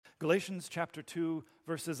Galatians chapter 2,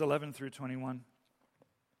 verses 11 through 21.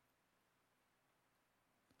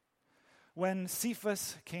 When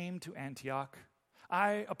Cephas came to Antioch,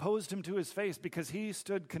 I opposed him to his face because he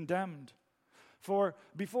stood condemned. For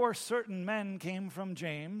before certain men came from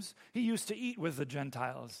James, he used to eat with the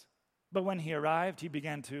Gentiles. But when he arrived, he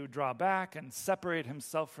began to draw back and separate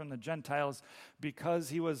himself from the Gentiles because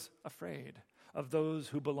he was afraid of those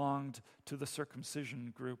who belonged to the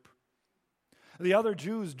circumcision group. The other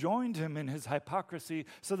Jews joined him in his hypocrisy,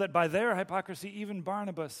 so that by their hypocrisy even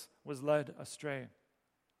Barnabas was led astray.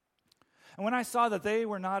 And when I saw that they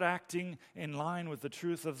were not acting in line with the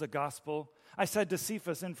truth of the gospel, I said to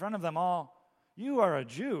Cephas in front of them all, "You are a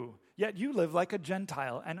Jew, yet you live like a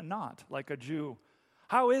Gentile and not like a Jew.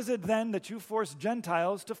 How is it then that you force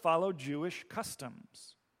Gentiles to follow Jewish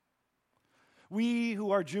customs? We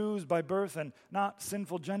who are Jews by birth and not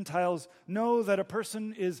sinful Gentiles know that a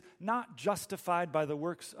person is not justified by the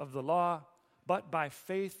works of the law, but by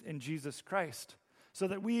faith in Jesus Christ, so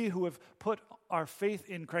that we who have put our faith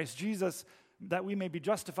in Christ Jesus, that we may be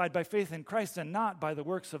justified by faith in Christ and not by the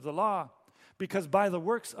works of the law, because by the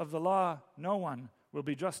works of the law no one will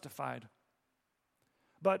be justified.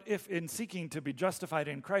 But if in seeking to be justified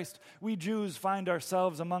in Christ, we Jews find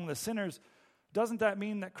ourselves among the sinners, doesn't that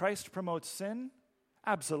mean that Christ promotes sin?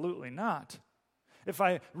 Absolutely not. If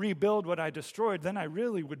I rebuild what I destroyed, then I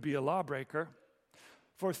really would be a lawbreaker.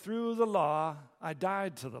 For through the law, I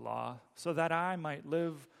died to the law, so that I might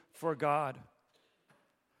live for God.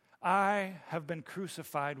 I have been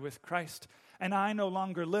crucified with Christ, and I no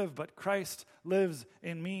longer live, but Christ lives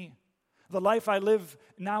in me. The life I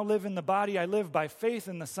now live in the body, I live by faith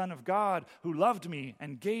in the Son of God, who loved me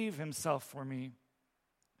and gave himself for me.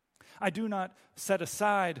 I do not set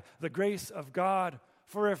aside the grace of God,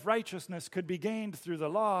 for if righteousness could be gained through the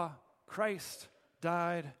law, Christ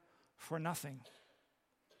died for nothing."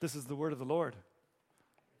 This is the word of the Lord.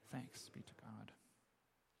 Thanks be to God.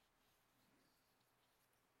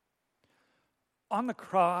 On the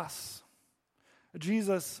cross,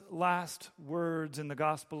 Jesus' last words in the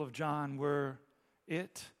Gospel of John were,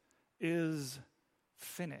 "It is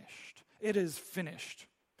finished." It is finished.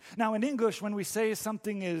 Now, in English, when we say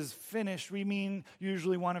something is finished, we mean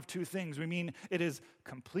usually one of two things. We mean it is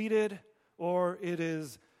completed or it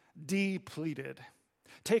is depleted.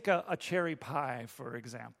 Take a cherry pie, for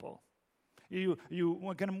example. You're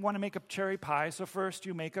going to want to make a cherry pie, so first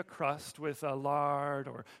you make a crust with a lard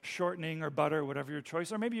or shortening or butter, whatever your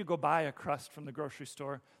choice, or maybe you go buy a crust from the grocery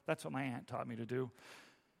store. That's what my aunt taught me to do.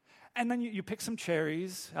 And then you pick some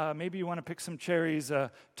cherries. Maybe you want to pick some cherries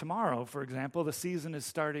tomorrow, for example. The season is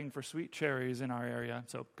starting for sweet cherries in our area,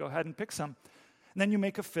 so go ahead and pick some. And then you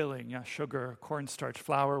make a filling, sugar, cornstarch,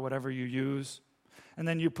 flour, whatever you use. And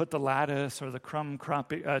then you put the lettuce or the crumb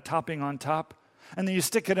topping on top. And then you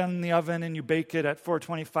stick it in the oven and you bake it at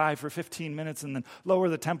 425 for 15 minutes and then lower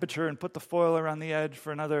the temperature and put the foil around the edge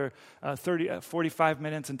for another 45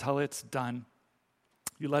 minutes until it's done.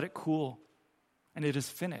 You let it cool and it is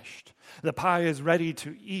finished. The pie is ready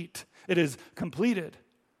to eat. It is completed.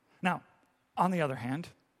 Now, on the other hand,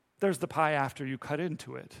 there's the pie after you cut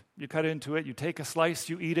into it. You cut into it, you take a slice,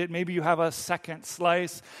 you eat it. Maybe you have a second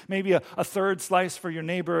slice, maybe a third slice for your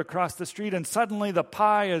neighbor across the street, and suddenly the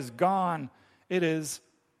pie is gone. It is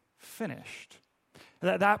finished.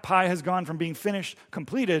 That pie has gone from being finished,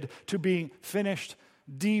 completed, to being finished,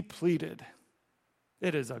 depleted.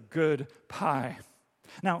 It is a good pie.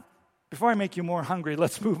 Now, before I make you more hungry,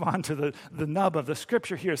 let's move on to the nub of the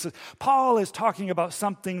scripture here. It says, Paul is talking about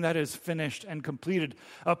something that is finished and completed.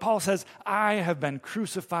 Paul says, "I have been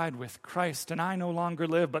crucified with Christ, and I no longer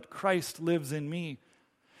live, but Christ lives in me."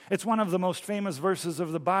 It's one of the most famous verses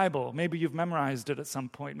of the Bible. Maybe you've memorized it at some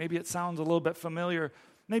point. Maybe it sounds a little bit familiar.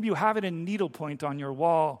 Maybe you have it in needlepoint on your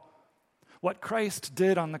wall. What Christ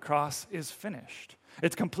did on the cross is finished.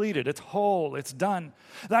 It's completed. It's whole. It's done.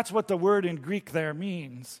 That's what the word in Greek there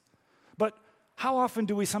means. But how often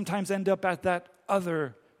do we sometimes end up at that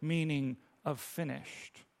other meaning of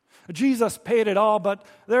finished? Jesus paid it all, but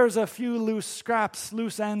there's a few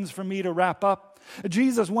loose ends for me to wrap up.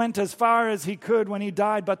 Jesus went as far as he could when he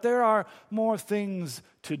died, but there are more things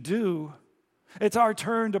to do. It's our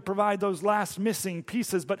turn to provide those last missing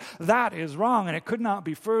pieces, but that is wrong, and it could not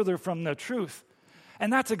be further from the truth.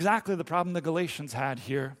 And that's exactly the problem the Galatians had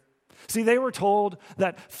here. See, they were told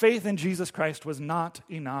that faith in Jesus Christ was not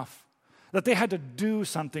enough, that they had to do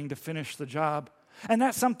something to finish the job. And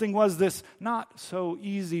that something was this not so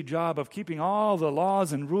easy job of keeping all the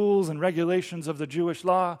laws and rules and regulations of the Jewish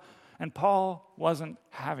law. And Paul wasn't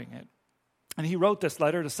having it. And he wrote this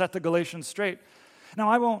letter to set the Galatians straight. Now,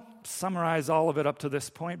 I won't summarize all of it up to this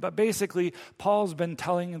point, but basically, Paul's been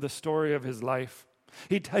telling the story of his life.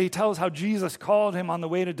 He tells how Jesus called him on the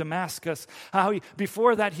way to Damascus, how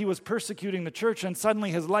before that he was persecuting the church, and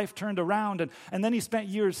suddenly his life turned around, and then he spent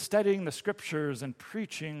years studying the scriptures and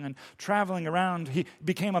preaching and traveling around. He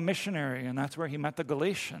became a missionary, and that's where he met the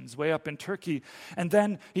Galatians, way up in Turkey. And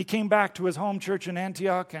then he came back to his home church in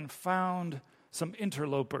Antioch and found some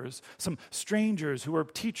interlopers, some strangers who were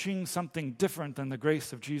teaching something different than the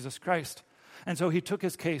grace of Jesus Christ. And so he took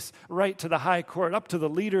his case right to the high court, up to the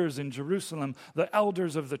leaders in Jerusalem, the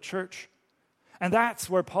elders of the church. And that's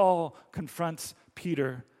where Paul confronts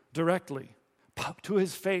Peter directly, to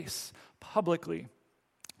his face, publicly.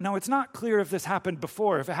 Now, it's not clear if this happened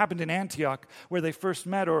before, if it happened in Antioch where they first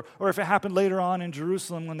met, or if it happened later on in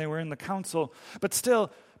Jerusalem when they were in the council. But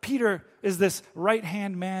still, Peter is this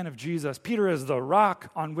right-hand man of Jesus. Peter is the rock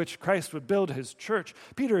on which Christ would build his church.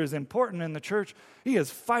 Peter is important in the church. He is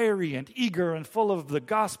fiery and eager and full of the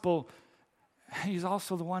gospel. He's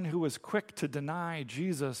also the one who was quick to deny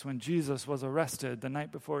Jesus when Jesus was arrested the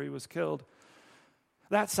night before he was killed.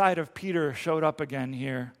 That side of Peter showed up again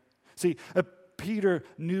here. See, Peter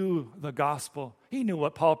knew the gospel. He knew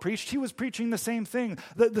what Paul preached. He was preaching the same thing.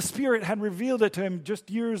 The Spirit had revealed it to him just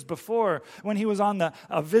years before when he was on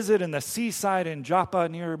a visit in the seaside in Joppa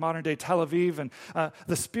near modern-day Tel Aviv. And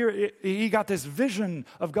the Spirit, he got this vision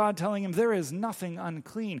of God telling him, there is nothing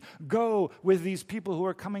unclean. Go with these people who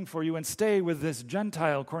are coming for you and stay with this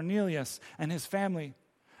Gentile, Cornelius, and his family.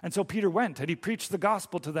 And so Peter went and he preached the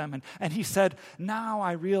gospel to them. And he said, now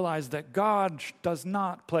I realize that God does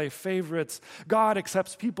not play favorites. God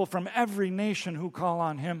accepts people from every nation who call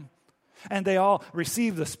on him. And they all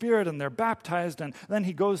receive the Spirit and they're baptized. And then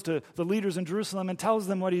he goes to the leaders in Jerusalem and tells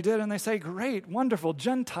them what he did. And they say, great, wonderful,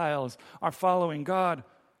 Gentiles are following God.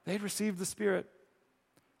 They'd received the Spirit.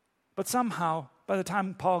 But somehow, by the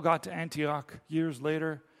time Paul got to Antioch years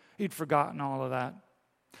later, he'd forgotten all of that.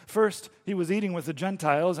 First, he was eating with the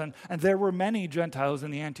Gentiles, and there were many Gentiles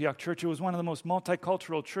in the Antioch church. It was one of the most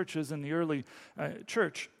multicultural churches in the early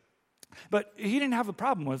church. But he didn't have a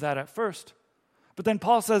problem with that at first. But then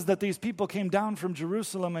Paul says that these people came down from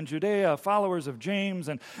Jerusalem and Judea, followers of James,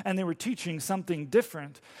 and they were teaching something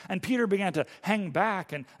different. And Peter began to hang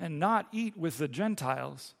back and not eat with the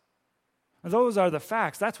Gentiles. And those are the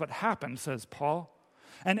facts. That's what happened, says Paul.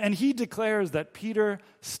 And he declares that Peter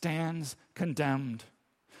stands condemned.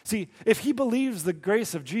 See, if he believes the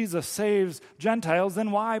grace of Jesus saves Gentiles, then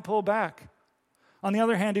why pull back? On the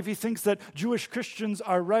other hand, if he thinks that Jewish Christians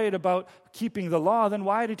are right about keeping the law, then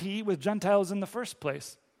why did he eat with Gentiles in the first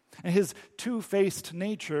place? And his two-faced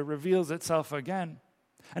nature reveals itself again.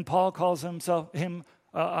 And Paul calls him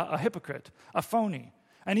a hypocrite, a phony.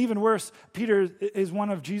 And even worse, Peter is one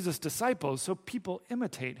of Jesus' disciples, so people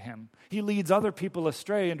imitate him. He leads other people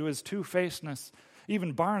astray into his two-facedness.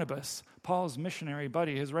 Even Barnabas, Paul's missionary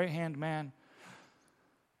buddy, his right-hand man.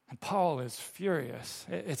 And Paul is furious.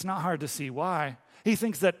 It's not hard to see why. He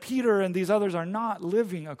thinks that Peter and these others are not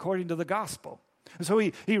living according to the gospel. And so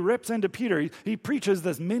he rips into Peter. He preaches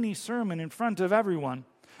this mini sermon in front of everyone.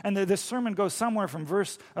 And this sermon goes somewhere from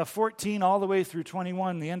verse 14 all the way through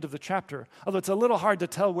 21, the end of the chapter. Although it's a little hard to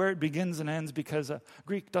tell where it begins and ends because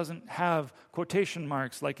Greek doesn't have quotation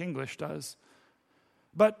marks like English does.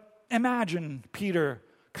 But imagine Peter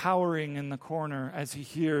cowering in the corner as he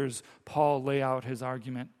hears Paul lay out his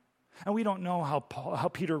argument. And we don't know how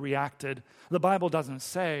Peter reacted. The Bible doesn't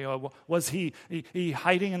say. Was he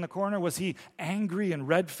hiding in the corner? Was he angry and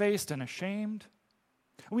red-faced and ashamed?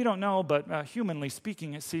 We don't know, but humanly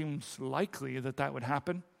speaking, it seems likely that would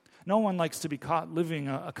happen. No one likes to be caught living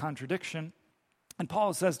a contradiction. And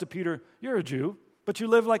Paul says to Peter, you're a Jew, but you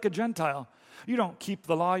live like a Gentile. You don't keep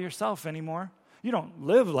the law yourself anymore. You don't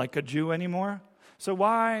live like a Jew anymore. So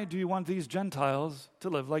why do you want these Gentiles to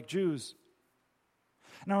live like Jews?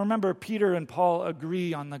 Now remember, Peter and Paul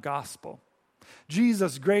agree on the gospel.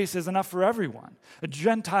 Jesus' grace is enough for everyone, a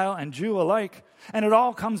Gentile and Jew alike, and it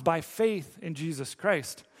all comes by faith in Jesus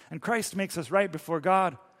Christ. And Christ makes us right before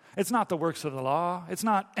God. It's not the works of the law. It's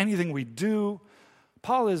not anything we do.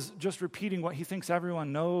 Paul is just repeating what he thinks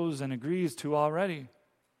everyone knows and agrees to already.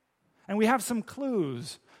 And we have some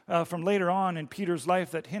clues from later on in Peter's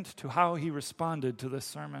life that hint to how he responded to this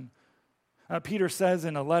sermon. Peter says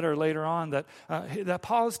in a letter later on that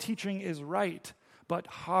Paul's teaching is right, but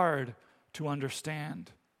hard to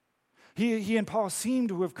understand. He and Paul seem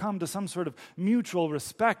to have come to some sort of mutual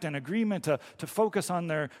respect and agreement to focus on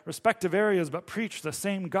their respective areas but preach the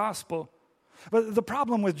same gospel. But the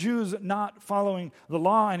problem with Jews not following the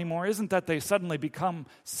law anymore isn't that they suddenly become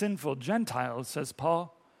sinful Gentiles, says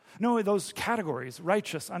Paul. No, those categories,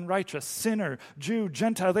 righteous, unrighteous, sinner, Jew,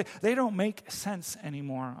 Gentile, they don't make sense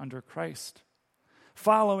anymore under Christ.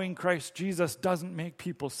 Following Christ Jesus doesn't make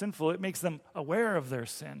people sinful. It makes them aware of their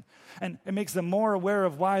sin. And it makes them more aware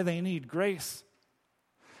of why they need grace.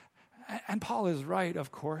 And Paul is right,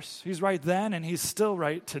 of course. He's right then, and he's still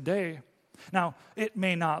right today. Now, it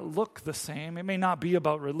may not look the same. It may not be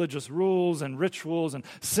about religious rules and rituals and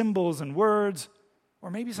symbols and words. Or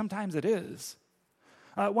maybe sometimes it is.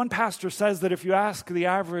 One pastor says that if you ask the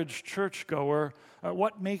average churchgoer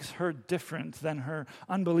what makes her different than her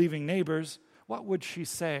unbelieving neighbors, what would she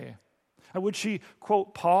say? Would she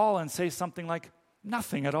quote Paul and say something like,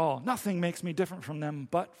 nothing at all. Nothing makes me different from them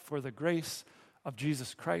but for the grace of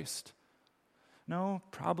Jesus Christ. No,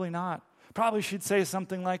 probably not. Probably she'd say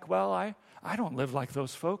something like, well, I don't live like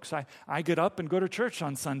those folks. I get up and go to church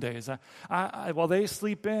on Sundays. While they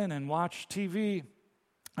sleep in and watch TV.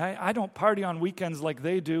 I don't party on weekends like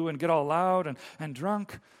they do and get all loud and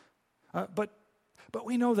drunk. But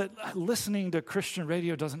we know that listening to Christian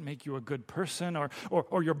radio doesn't make you a good person,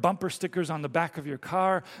 or your bumper stickers on the back of your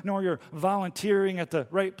car, nor your volunteering at the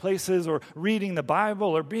right places, or reading the Bible,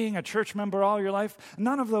 or being a church member all your life.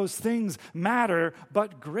 None of those things matter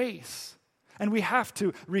but grace. And we have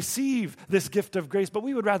to receive this gift of grace, but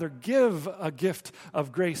we would rather give a gift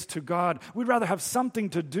of grace to God. We'd rather have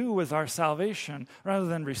something to do with our salvation rather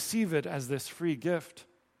than receive it as this free gift.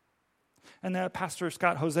 And Pastor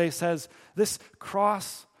Scott Jose says, this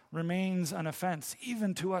cross remains an offense,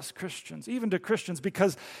 even to us Christians, even to Christians,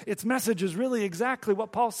 because its message is really exactly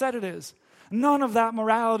what Paul said it is. None of that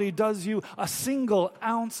morality does you a single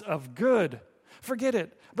ounce of good. Forget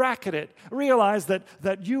it. Bracket it. Realize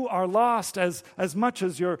that you are lost as much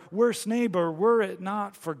as your worst neighbor, were it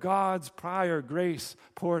not for God's prior grace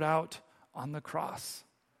poured out on the cross.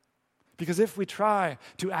 Because if we try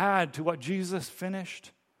to add to what Jesus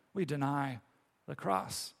finished, we deny the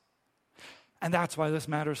cross. And that's why this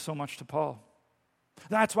matters so much to Paul.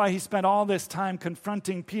 That's why he spent all this time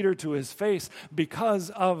confronting Peter to his face, because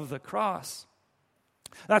of the cross.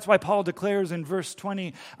 That's why Paul declares in verse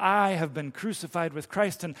 20, I have been crucified with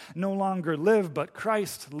Christ and no longer live, but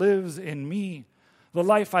Christ lives in me. The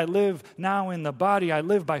life I live now in the body, I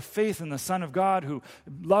live by faith in the Son of God who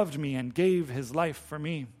loved me and gave his life for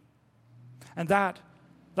me. And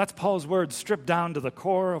that's Paul's words stripped down to the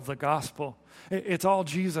core of the gospel. It's all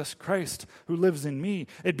Jesus Christ who lives in me.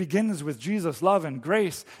 It begins with Jesus' love and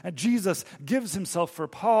grace, and Jesus gives himself for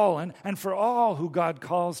Paul and for all who God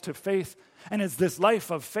calls to faith. And it's this life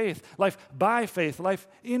of faith, life by faith, life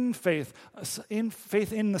in faith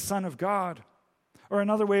in the Son of God. Or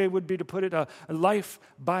another way would be to put it, a life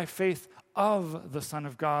by faith of the Son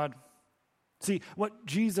of God. See, what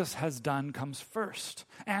Jesus has done comes first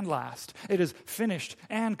and last. It is finished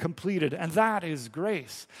and completed, and that is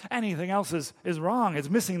grace. Anything else is wrong. It's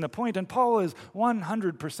missing the point, and Paul is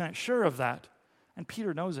 100% sure of that. And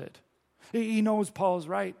Peter knows it. He knows Paul's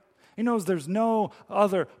right. He knows there's no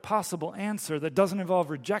other possible answer that doesn't involve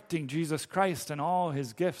rejecting Jesus Christ and all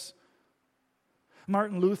his gifts.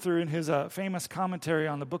 Martin Luther, in his famous commentary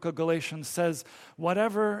on the book of Galatians, says,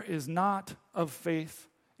 whatever is not of faith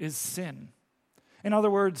is sin. In other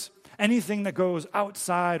words, anything that goes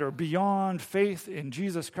outside or beyond faith in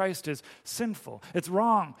Jesus Christ is sinful. It's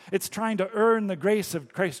wrong. It's trying to earn the grace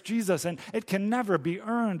of Christ Jesus, and it can never be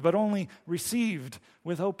earned, but only received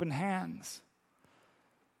with open hands.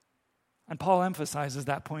 And Paul emphasizes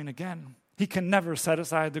that point again. He can never set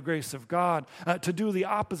aside the grace of God. To do the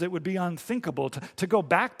opposite would be unthinkable. To go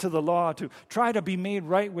back to the law, to try to be made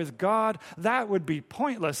right with God, that would be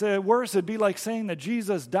pointless. Worse, it'd be like saying that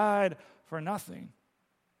Jesus died for nothing.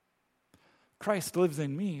 Christ lives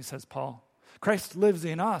in me, says Paul. Christ lives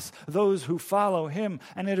in us, those who follow him,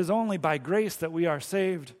 and it is only by grace that we are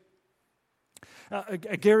saved.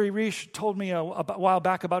 Gary Reich told me a while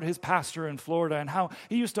back about his pastor in Florida and how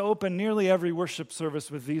he used to open nearly every worship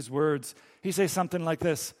service with these words. He says something like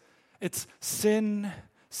this: it's sin,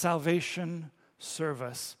 salvation,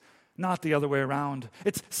 service, not the other way around.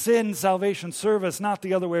 It's sin, salvation, service, not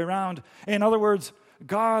the other way around. In other words,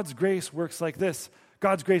 God's grace works like this.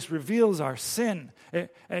 God's grace reveals our sin.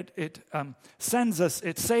 It sends us,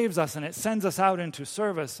 it saves us, and it sends us out into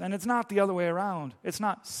service. And it's not the other way around. It's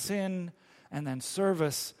not sin and then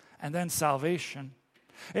service, and then salvation.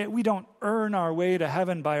 We don't earn our way to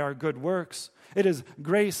heaven by our good works. It is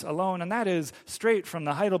grace alone, and that is straight from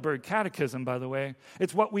the Heidelberg Catechism, by the way.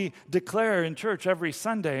 It's what we declare in church every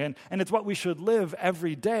Sunday, and it's what we should live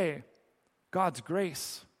every day. God's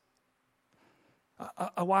grace.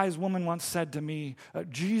 A wise woman once said to me,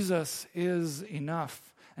 Jesus is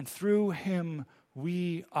enough, and through him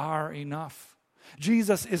we are enough.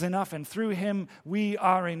 Jesus is enough, and through him we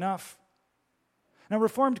are enough. Now,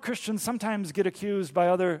 Reformed Christians sometimes get accused by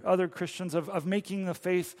other Christians of making the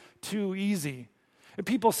faith too easy.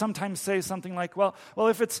 People sometimes say something like, well,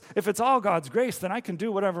 if it's all God's grace, then I can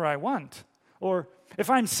do whatever I want. Or if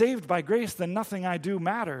I'm saved by grace, then nothing I do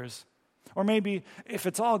matters. Or maybe if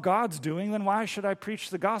it's all God's doing, then why should I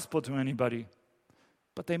preach the gospel to anybody?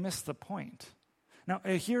 But they miss the point. Now,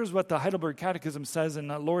 here's what the Heidelberg Catechism says in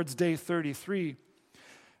Lord's Day 33.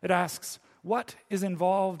 It asks, what is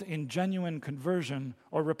involved in genuine conversion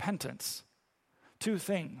or repentance? Two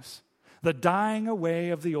things: the dying away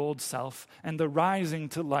of the old self and the rising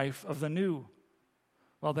to life of the new.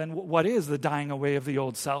 Well, then, what is the dying away of the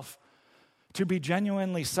old self? To be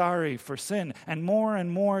genuinely sorry for sin and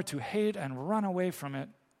more to hate and run away from it.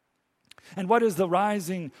 And what is the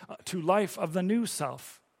rising to life of the new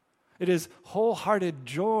self? It is wholehearted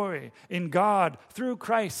joy in God through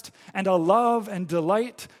Christ and a love and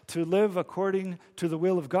delight to live according to the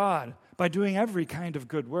will of God by doing every kind of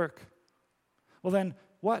good work. Well, then,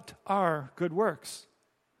 what are good works?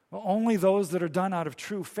 Well, only those that are done out of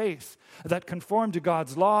true faith, that conform to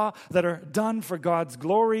God's law, that are done for God's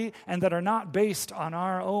glory, and that are not based on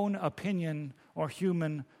our own opinion or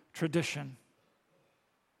human tradition.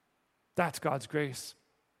 That's God's grace.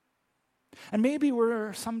 And maybe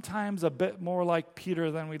we're sometimes a bit more like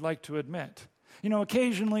Peter than we'd like to admit.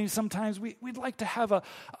 Occasionally, sometimes we'd like to have a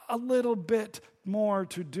little bit more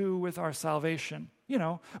to do with our salvation.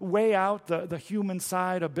 Weigh out the human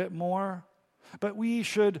side a bit more. But we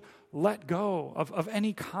should let go of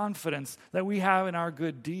any confidence that we have in our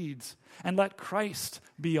good deeds and let Christ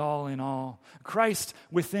be all in all. Christ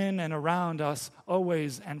within and around us,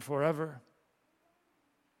 always and forever.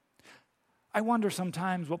 I wonder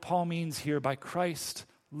sometimes what Paul means here by Christ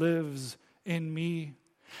lives in me.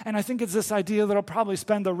 And I think it's this idea that I'll probably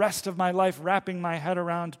spend the rest of my life wrapping my head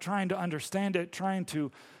around, trying to understand it, trying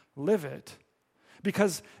to live it.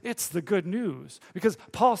 Because it's the good news. Because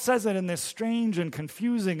Paul says it in this strange and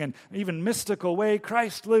confusing and even mystical way.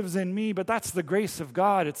 Christ lives in me, but that's the grace of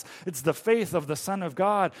God. It's the faith of the Son of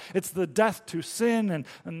God. It's the death to sin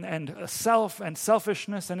and self and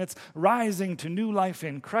selfishness, and it's rising to new life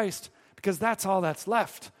in Christ. Because that's all that's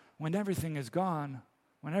left when everything is gone,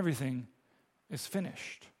 when everything is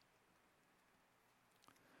finished.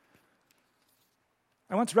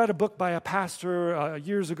 I once read a book by a pastor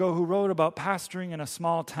years ago who wrote about pastoring in a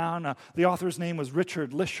small town. The author's name was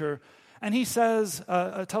Richard Lisher. And he tells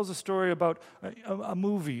a story about a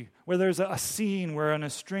movie where there's a scene where an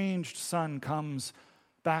estranged son comes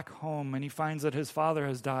back home and he finds that his father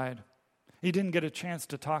has died. He didn't get a chance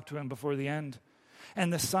to talk to him before the end.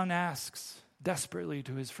 And the son asks desperately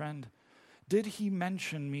to his friend, "Did he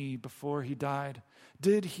mention me before he died?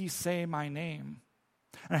 Did he say my name?"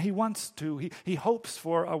 And he wants to, he hopes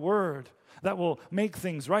for a word that will make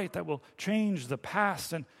things right, that will change the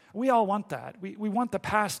past. And we all want that. We want the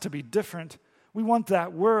past to be different. We want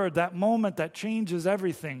that word, that moment that changes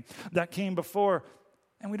everything that came before.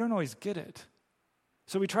 And we don't always get it.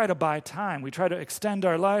 So we try to buy time. We try to extend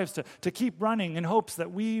our lives to keep running in hopes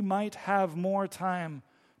that we might have more time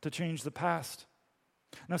to change the past.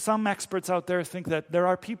 Now, some experts out there think that there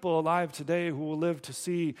are people alive today who will live to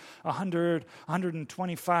see 100,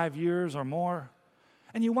 125 years or more.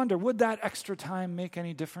 And you wonder, would that extra time make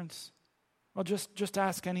any difference? Well, just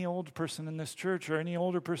ask any old person in this church or any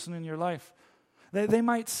older person in your life. They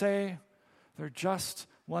might say, there just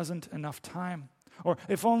wasn't enough time. Or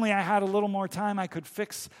if only I had a little more time, I could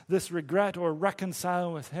fix this regret or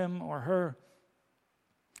reconcile with him or her.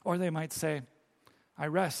 Or they might say, I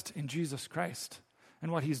rest in Jesus Christ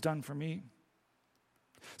and what he's done for me.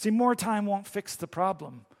 See, more time won't fix the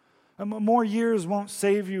problem. More years won't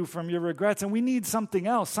save you from your regrets, and we need something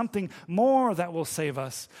else, something more that will save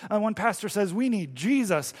us. And one pastor says we need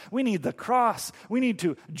Jesus, we need the cross, we need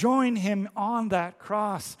to join him on that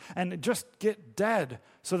cross and just get dead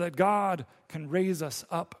so that God can raise us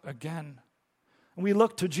up again. And we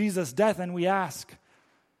look to Jesus' death and we ask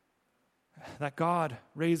that God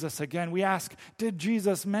raise us again. We ask, did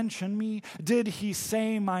Jesus mention me? Did he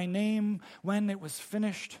say my name when it was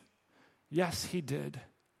finished? Yes, he did.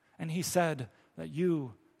 And he said that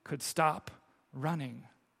you could stop running.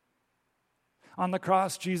 On the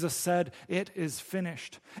cross, Jesus said, it is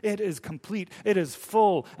finished. It is complete. It is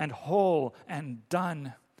full and whole and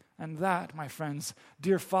done. And that, my friends,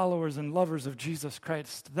 dear followers and lovers of Jesus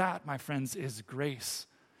Christ, that, my friends, is grace.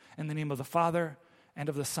 In the name of the Father, and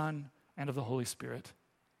of the Son, and of the Holy Spirit.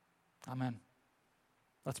 Amen.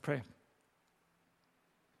 Let's pray.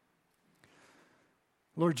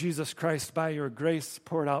 Lord Jesus Christ, by your grace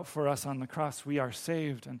poured out for us on the cross, we are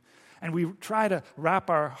saved. And we try to wrap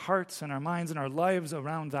our hearts and our minds and our lives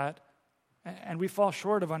around that, and we fall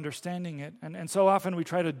short of understanding it. And so often we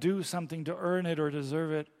try to do something to earn it or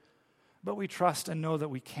deserve it, but we trust and know that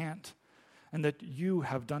we can't, and that you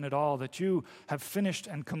have done it all, that you have finished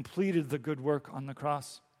and completed the good work on the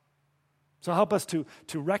cross. So help us to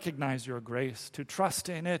recognize your grace, to trust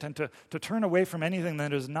in it, and to turn away from anything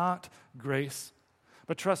that is not grace,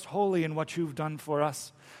 but trust wholly in what you've done for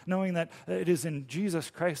us, knowing that it is in Jesus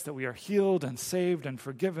Christ that we are healed and saved and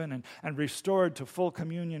forgiven and restored to full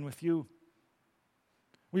communion with you.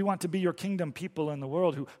 We want to be your kingdom people in the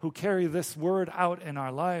world who carry this word out in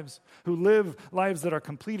our lives, who live lives that are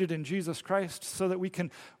completed in Jesus Christ so that we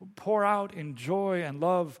can pour out in joy and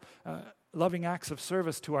love, loving acts of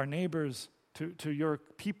service to our neighbors, to your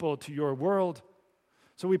people, to your world.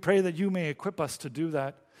 So we pray that you may equip us to do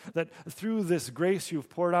that through this grace you've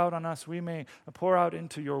poured out on us, we may pour out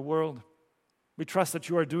into your world. We trust that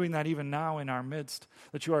you are doing that even now in our midst,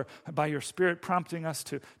 that you are, by your Spirit, prompting us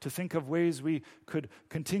to think of ways we could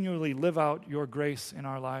continually live out your grace in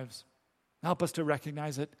our lives. Help us to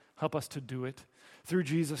recognize it. Help us to do it through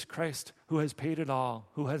Jesus Christ, who has paid it all,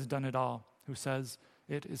 who has done it all, who says,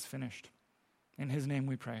 "It is finished." In his name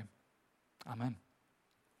we pray. Amen.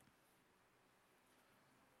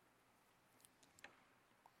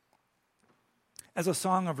 As a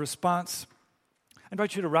song of response, I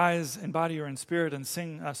invite you to rise in body or in spirit and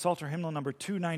sing Psalter hymnal number 290.